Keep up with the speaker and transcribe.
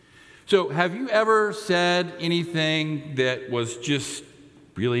So have you ever said anything that was just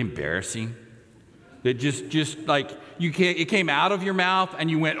really embarrassing? That just like it came out of your mouth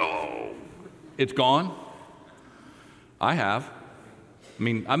and you went, oh, it's gone? I have. I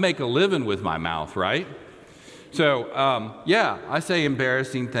mean, I make a living with my mouth, right? So, I say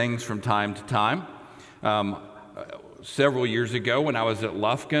embarrassing things from time to time. Several years ago when I was at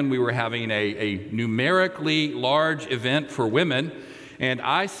Lufkin, we were having a numerically large event for women, and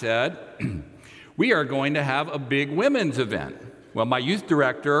I said, we are going to have a big women's event. Well, my youth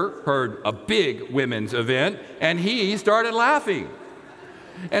director heard a big women's event, and he started laughing.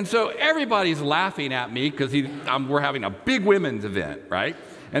 And so everybody's laughing at me because we're having a big women's event, right?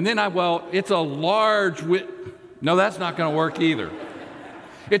 And then it's a large, no, that's not going to work either.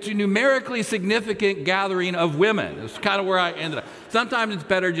 It's a numerically significant gathering of women. It's kind of where I ended up. Sometimes it's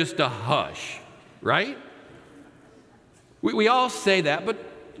better just to hush, right? We all say that, but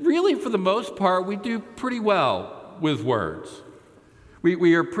really for the most part, we do pretty well with words.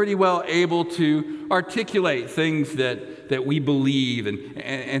 We are pretty well able to articulate things that we believe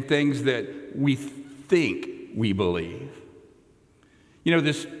and things that we think we believe. You know,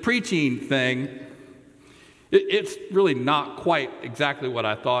 this preaching thing, it's really not quite exactly what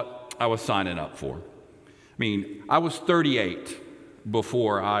I thought I was signing up for. I mean, I was 38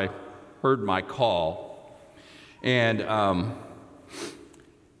 before I heard my call, and I'd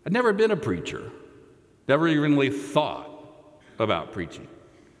never been a preacher, never even really thought about preaching.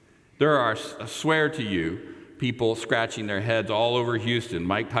 There are, I swear to you, people scratching their heads all over Houston.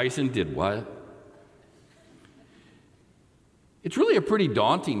 Mike Tyson did what? It's really a pretty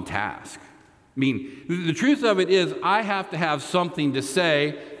daunting task. I mean, the truth of it is I have to have something to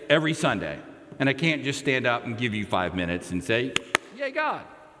say every Sunday, and I can't just stand up and give you 5 minutes and say, yay, God.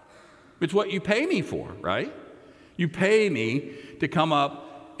 It's what you pay me for, right? You pay me to come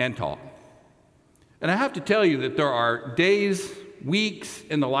up and talk. And I have to tell you that there are days, weeks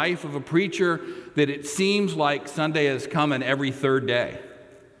in the life of a preacher that it seems like Sunday is coming every third day.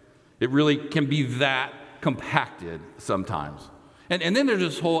 It really can be that compacted sometimes. And then there's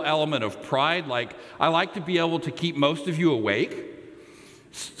this whole element of pride, like I like to be able to keep most of you awake.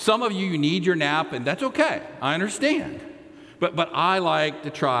 Some of you need your nap, and that's okay. I understand. But I like to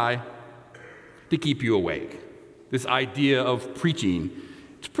try to keep you awake. This idea of preaching,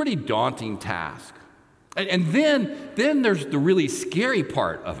 it's a pretty daunting task. And then there's the really scary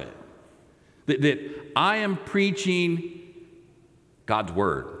part of it, that I am preaching God's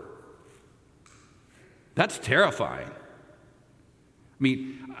word. That's terrifying. I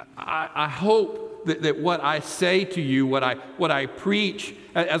mean, I hope that what I say to you, what I preach,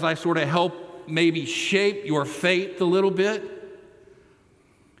 as I sort of help maybe shape your faith a little bit,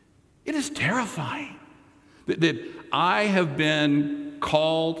 it is terrifying that I have been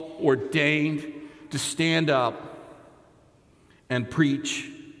called, ordained to stand up and preach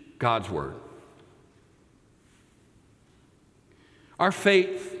God's word. Our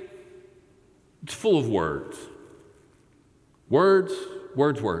faith, it's full of words. Words,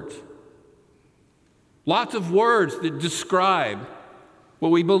 words, words. Lots of words that describe what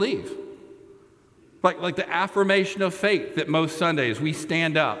we believe. Like the affirmation of faith that most Sundays we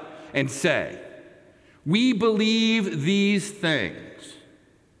stand up and say, we believe these things,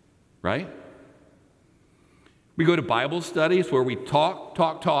 right? We go to Bible studies where we talk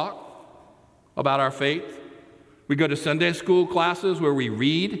about our faith. We go to Sunday school classes where we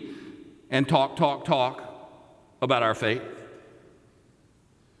read and talk about our faith.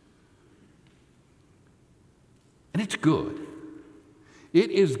 And it's good. It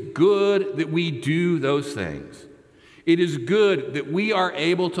is good that we do those things. It is good that we are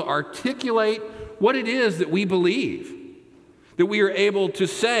able to articulate what it is that we believe. That we are able to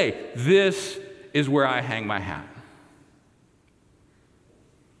say, this is where I hang my hat.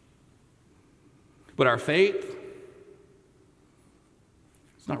 But our faith,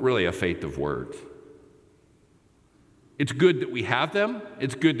 it's not really a faith of words. It's good that we have them.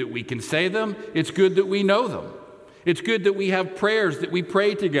 It's good that we can say them. It's good that we know them. It's good that we have prayers that we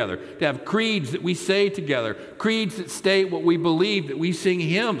pray together, to have creeds that we say together, creeds that state what we believe, that we sing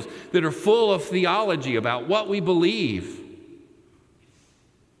hymns that are full of theology about what we believe.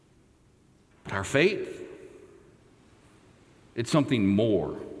 But our faith, it's something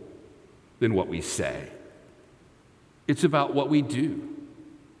more than what we say. It's about what we do.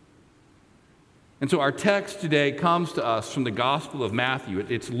 And so our text today comes to us from the Gospel of Matthew.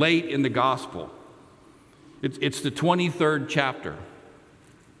 It's late in the Gospel. It's the 23rd chapter.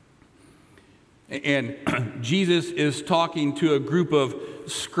 And Jesus is talking to a group of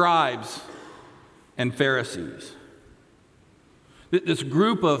scribes and Pharisees. This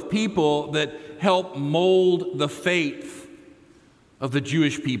group of people that help mold the faith of the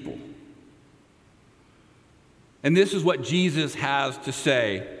Jewish people. And this is what Jesus has to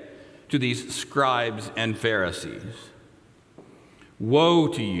say to these scribes and Pharisees. Woe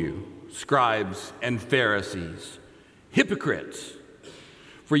to you, scribes and Pharisees, hypocrites!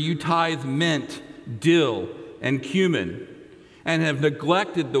 For you tithe mint, dill, and cumin, and have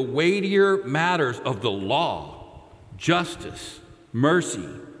neglected the weightier matters of the law, justice, mercy,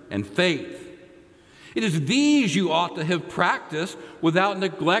 and faith. It is these you ought to have practiced without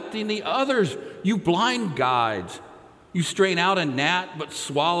neglecting the others. You blind guides! You strain out a gnat but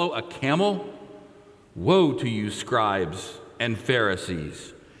swallow a camel? Woe to you, scribes and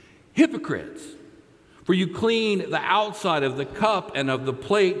Pharisees, hypocrites! For you clean the outside of the cup and of the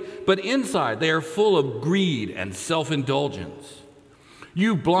plate, but inside they are full of greed and self-indulgence.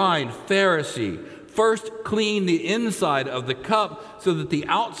 You blind Pharisee, first clean the inside of the cup so that the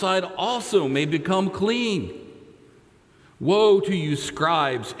outside also may become clean. Woe to you,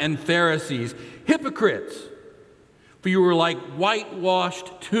 scribes and Pharisees, hypocrites! For you are like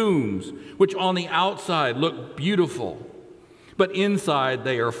whitewashed tombs, which on the outside look beautiful, but inside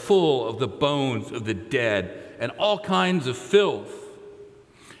they are full of the bones of the dead and all kinds of filth.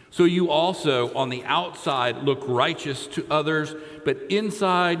 So you also on the outside look righteous to others, but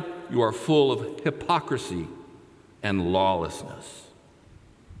inside you are full of hypocrisy and lawlessness.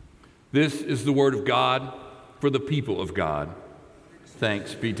 This is the word of God for the people of God.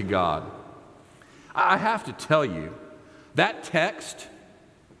 Thanks be to God. I have to tell you, that text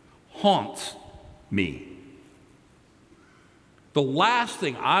haunts me. The last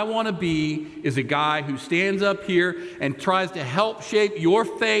thing I want to be is a guy who stands up here and tries to help shape your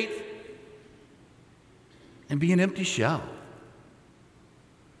faith and be an empty shell.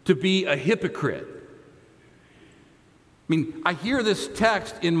 To be a hypocrite. I mean, I hear this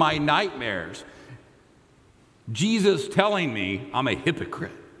text in my nightmares. Jesus telling me I'm a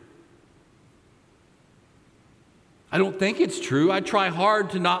hypocrite. I don't think it's true. I try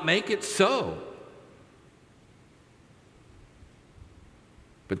hard to not make it so.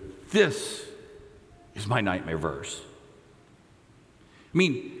 But this is my nightmare verse. I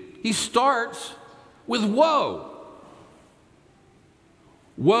mean, he starts with woe.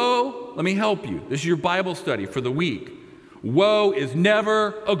 Woe, let me help you. This is your Bible study for the week. Woe is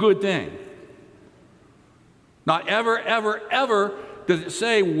never a good thing. Not ever, ever, ever does it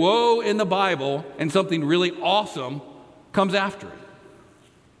say woe in the Bible and something really awesome comes after it.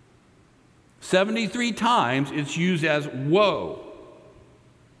 73 times it's used as woe.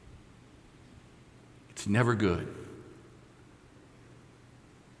 It's never good.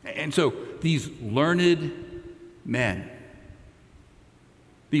 And so these learned men,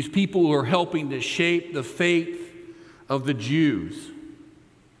 these people who are helping to shape the faith of the Jews,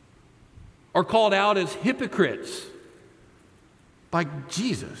 are called out as hypocrites by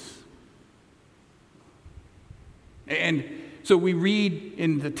Jesus. And so we read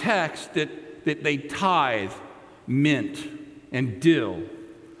in the text that they tithe mint and dill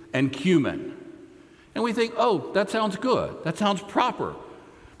and cumin. And we think, oh, that sounds good. That sounds proper.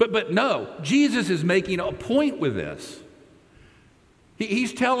 But no, Jesus is making a point with this.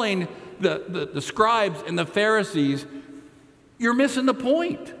 He's telling the scribes and the Pharisees, you're missing the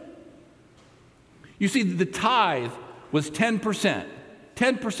point. You see, the tithe was 10%.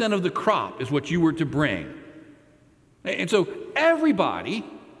 10% of the crop is what you were to bring. And so everybody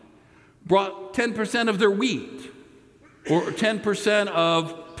brought 10% of their wheat or 10%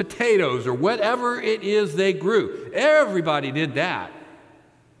 of potatoes or whatever it is they grew. Everybody did that.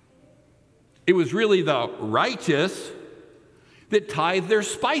 It was really the righteous that tithe their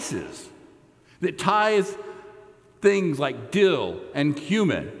spices, that tithe things like dill and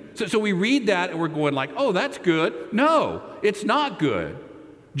cumin. So we read that and we're going like, oh, that's good. No, it's not good.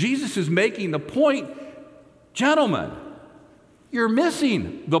 Jesus is making the point, gentlemen, you're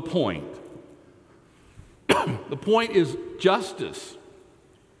missing the point. The point is justice,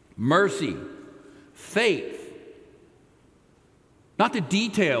 mercy, faith, not the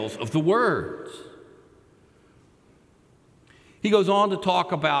details of the words. He goes on to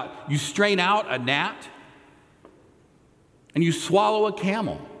talk about you strain out a gnat and you swallow a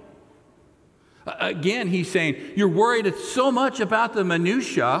camel. Again, he's saying you're worried so much about the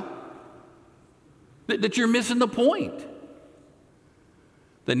minutia that you're missing the point.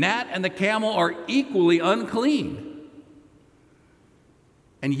 The gnat and the camel are equally unclean.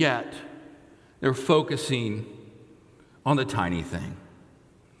 And yet, they're focusing on the tiny thing.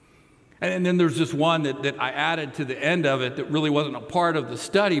 And then there's this one that I added to the end of it that really wasn't a part of the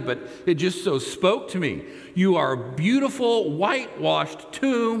study, but it just so spoke to me. You are a beautiful, whitewashed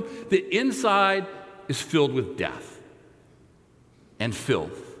tomb. The inside is filled with death and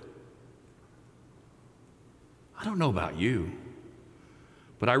filth. I don't know about you,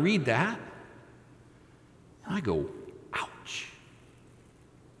 but I read that and I go, ouch.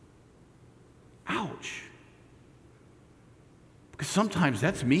 Ouch. Because sometimes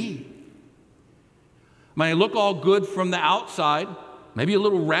that's me. I look all good from the outside, maybe a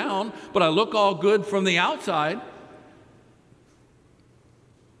little round, but I look all good from the outside.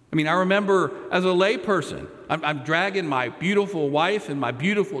 I remember as a layperson, I'm dragging my beautiful wife and my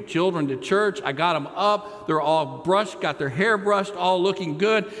beautiful children to church. I got them up. They're all brushed, got their hair brushed, all looking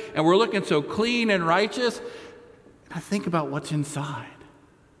good, and we're looking so clean and righteous. And I think about what's inside.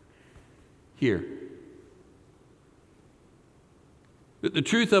 Here. The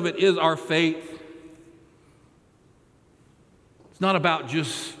truth of it is our faith. It's not about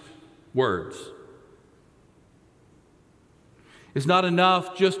just words. It's not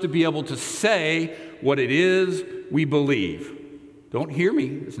enough just to be able to say what it is we believe. Don't hear me.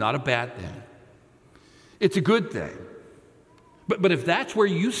 It's not a bad thing. It's a good thing. But if that's where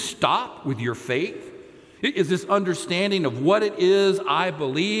you stop with your faith, is this understanding of what it is I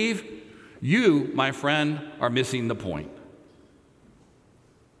believe, you, my friend, are missing the point.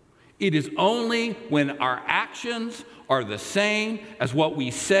 It is only when our actions are the same as what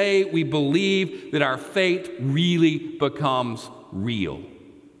we say we believe that our faith really becomes real,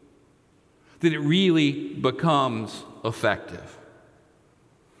 that it really becomes effective.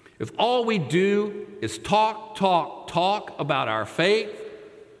 If all we do is talk about our faith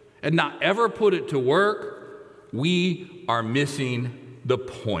and not ever put it to work, we are missing the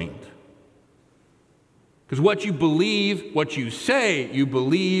point. Because what you believe, what you say you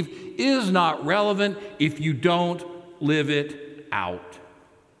believe, is not relevant if you don't live it out.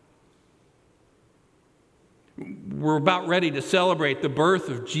 We're about ready to celebrate the birth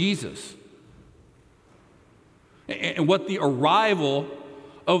of Jesus. And what the arrival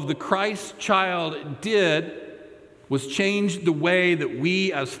of the Christ child did was change the way that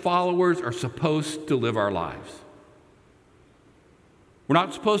we as followers are supposed to live our lives. We're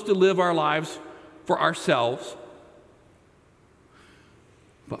not supposed to live our lives for ourselves,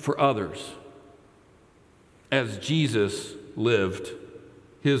 but for others, as Jesus lived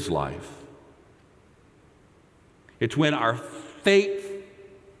his life. It's when our faith,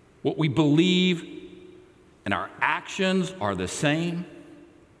 what we believe, and our actions are the same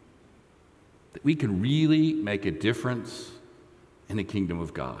that we can really make a difference in the kingdom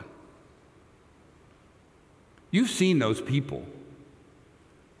of God. You've seen those people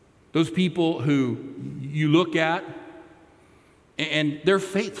who you look at and they're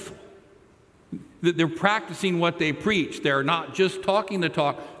faithful. They're practicing what they preach. They're not just talking the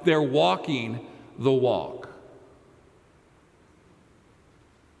talk, they're walking the walk.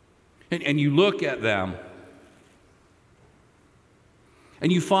 And you look at them and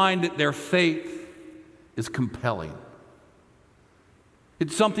you find that their faith is compelling.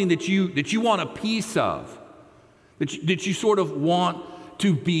 It's something that you want a piece of, that you sort of want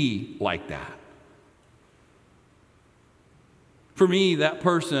to be like that. For me, that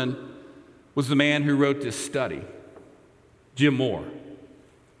person was the man who wrote this study, Jim Moore.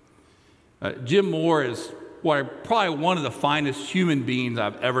 Jim Moore is probably one of the finest human beings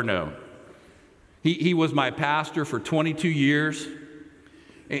I've ever known. He was my pastor for 22 years,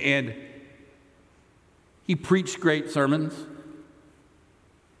 and he preached great sermons,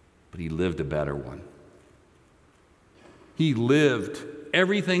 but he lived a better one. He lived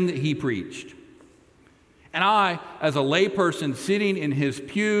everything that he preached. And I, as a layperson sitting in his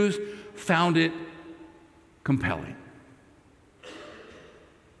pews, found it compelling.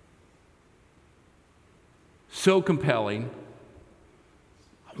 So compelling,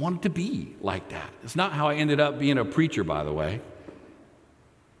 I wanted to be like that. It's not how I ended up being a preacher, by the way.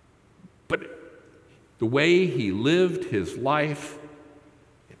 But the way he lived his life,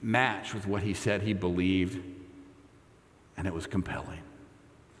 it matched with what he said he believed, and it was compelling.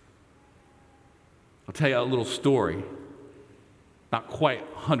 I'll tell you a little story, not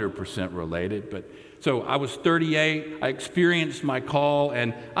quite 100% related, but so I was 38, I experienced my call,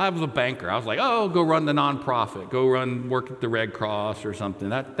 and I was a banker. I was like, oh, go run the nonprofit, work at the Red Cross or something.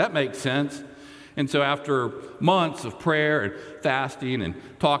 That makes sense. And so after months of prayer and fasting and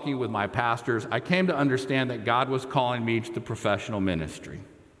talking with my pastors, I came to understand that God was calling me to the professional ministry.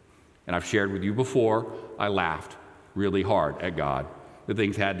 And I've shared with you before, I laughed really hard at God that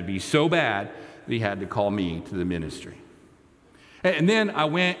things had to be so bad that he had to call me to the ministry. And then I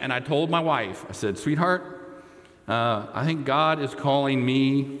went and I told my wife, I said, sweetheart, I think God is calling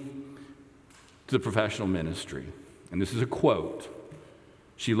me to the professional ministry. And this is a quote.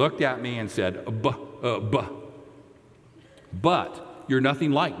 She looked at me and said, but you're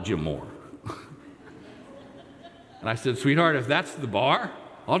nothing like Jim Moore. And I said, sweetheart, if that's the bar,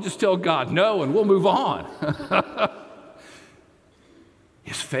 I'll just tell God no and we'll move on.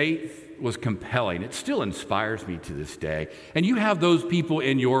 His faith was compelling. It still inspires me to this day. And you have those people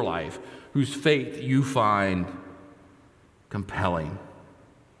in your life whose faith you find compelling.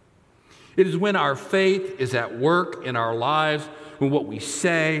 It is when our faith is at work in our lives, when what we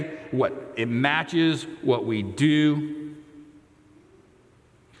say, it matches what we do,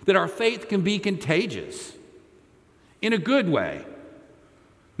 that our faith can be contagious in a good way,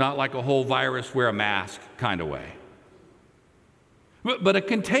 not like a whole virus wear a mask kind of way, but a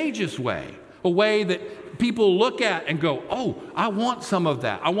contagious way, a way that people look at and go, oh, I want some of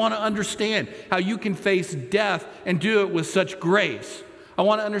that. I want to understand how you can face death and do it with such grace. I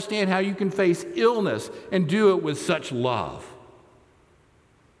want to understand how you can face illness and do it with such love.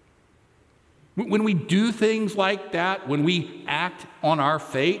 When we do things like that, when we act on our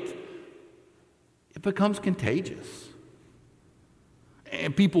faith, it becomes contagious.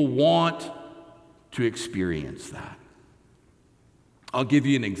 And people want to experience that. I'll give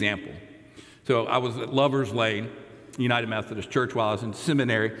you an example. So I was at Lover's Lane, United Methodist Church, while I was in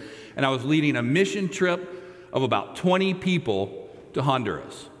seminary, and I was leading a mission trip of about 20 people to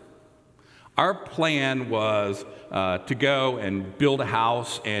Honduras. Our plan was to go and build a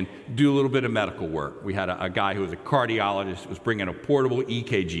house and do a little bit of medical work. We had a guy who was a cardiologist, was bringing a portable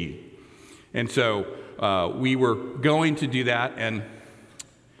EKG. And so we were going to do that, and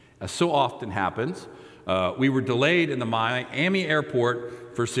as so often happens, we were delayed in the Miami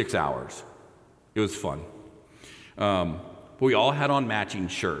airport for 6 hours. It was fun. But we all had on matching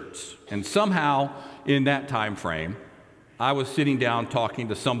shirts. And somehow, in that time frame, I was sitting down talking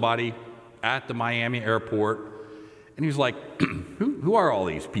to somebody at the Miami airport, and he was like, who are all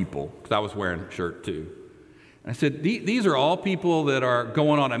these people? Because I was wearing a shirt too. And I said, these are all people that are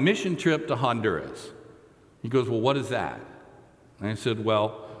going on a mission trip to Honduras. He goes, well, what is that? And I said,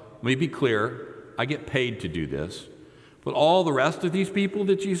 well, let me be clear. I get paid to do this. But all the rest of these people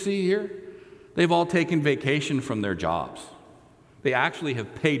that you see here, they've all taken vacation from their jobs. They actually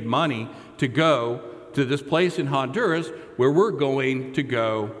have paid money to go to this place in Honduras where we're going to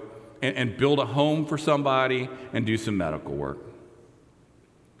go and build a home for somebody and do some medical work.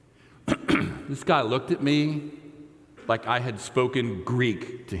 This guy looked at me like I had spoken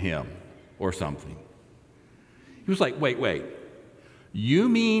Greek to him or something. He was like, wait. You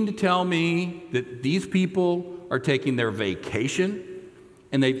mean to tell me that these people are taking their vacation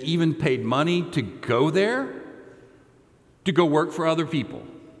and they've even paid money to go there to go work for other people?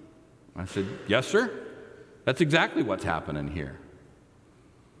 I said, yes, sir. That's exactly what's happening here.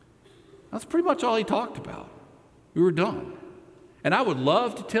 That's pretty much all he talked about. We were done. And I would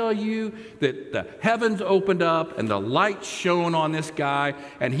love to tell you that the heavens opened up and the light shone on this guy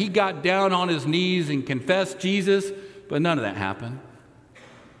and he got down on his knees and confessed Jesus, but none of that happened.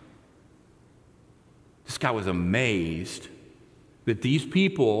 This guy was amazed that these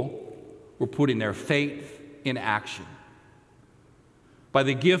people were putting their faith in action by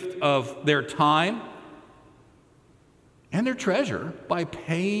the gift of their time and their treasure by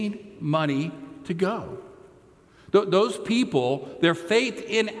paying money to go. Those people, their faith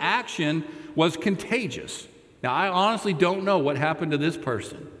in action was contagious. Now, I honestly don't know what happened to this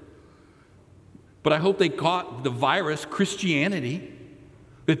person, but I hope they caught the virus Christianity,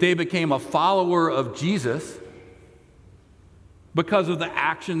 that they became a follower of Jesus because of the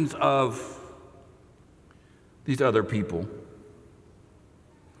actions of these other people.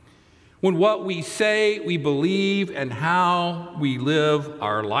 When what we say, we believe, and how we live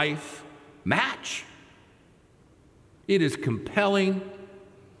our life match, it is compelling,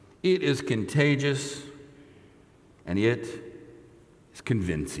 it is contagious, and it is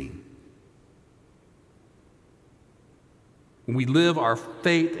convincing. When we live our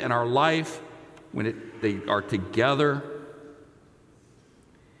faith and our life, when they are together,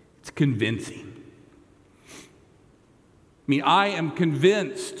 it's convincing. I mean, I am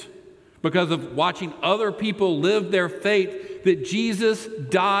convinced because of watching other people live their faith that Jesus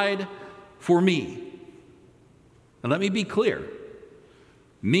died for me. And let me be clear,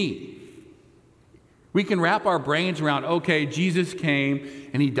 me. We can wrap our brains around, okay, Jesus came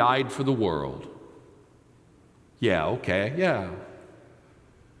and he died for the world. Yeah, okay, yeah.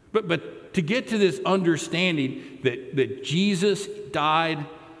 But to get to this understanding that Jesus died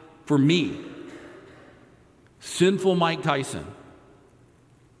for me, sinful Mike Tyson,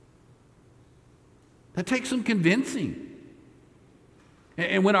 That takes some convincing.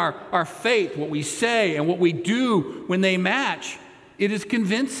 And when our faith, what we say and what we do, when they match, it is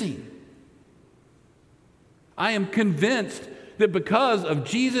convincing. I am convinced that because of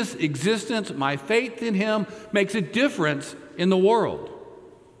Jesus' existence, my faith in him makes a difference in the world.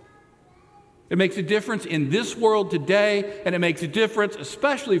 It makes a difference in this world today, and it makes a difference,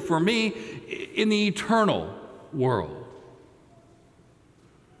 especially for me, in the eternal world.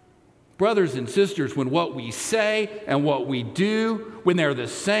 Brothers and sisters, when what we say and what we do, when they're the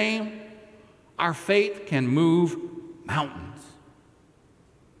same, our faith can move mountains.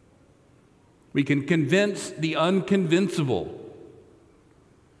 We can convince the unconvincible.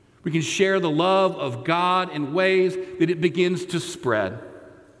 We can share the love of God in ways that it begins to spread.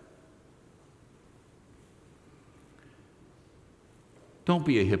 Don't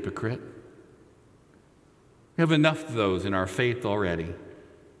be a hypocrite. We have enough of those in our faith already.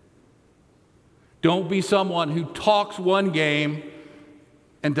 Don't be someone who talks one game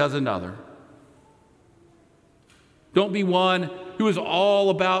and does another. Don't be one who is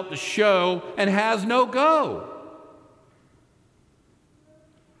all about the show and has no go.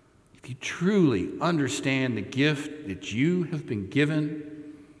 If you truly understand the gift that you have been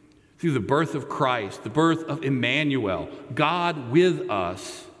given through the birth of Christ, the birth of Emmanuel, God with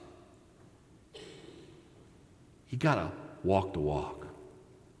us, you got to walk the walk.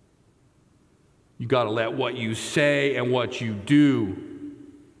 You got to let what you say and what you do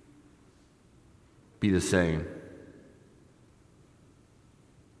be the same.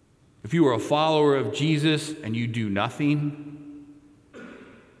 If you are a follower of Jesus and you do nothing,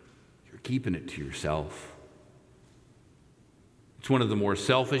 you're keeping it to yourself. It's one of the more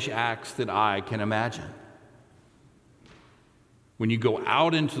selfish acts that I can imagine. When you go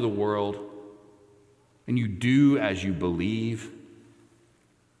out into the world and you do as you believe,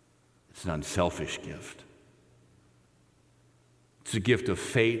 it's an unselfish gift. It's a gift of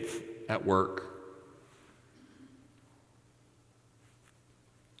faith at work.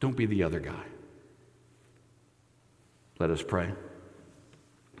 Don't be the other guy. Let us pray.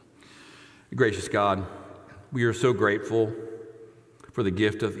 Gracious God, we are so grateful for the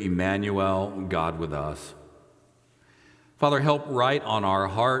gift of Emmanuel, God with us. Father, help write on our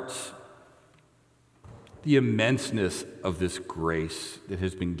hearts the immenseness of this grace that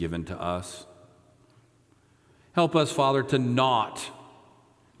has been given to us. Help us, Father, to not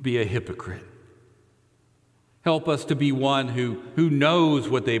be a hypocrite. Help us to be one who knows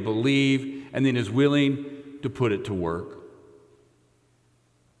what they believe and then is willing to put it to work.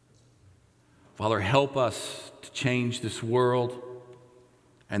 Father, help us to change this world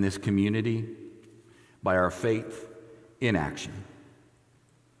and this community by our faith in action.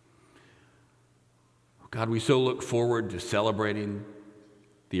 God, we so look forward to celebrating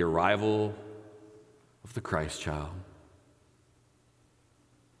the arrival of the Christ child.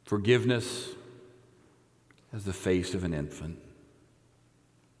 Forgiveness as the face of an infant.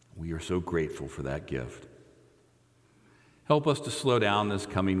 We are so grateful for that gift. Help us to slow down this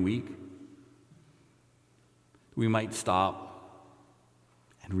coming week. We might stop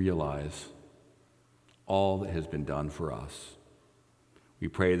and realize all that has been done for us. We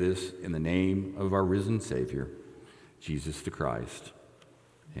pray this in the name of our risen Savior, Jesus the Christ.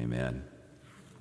 Amen.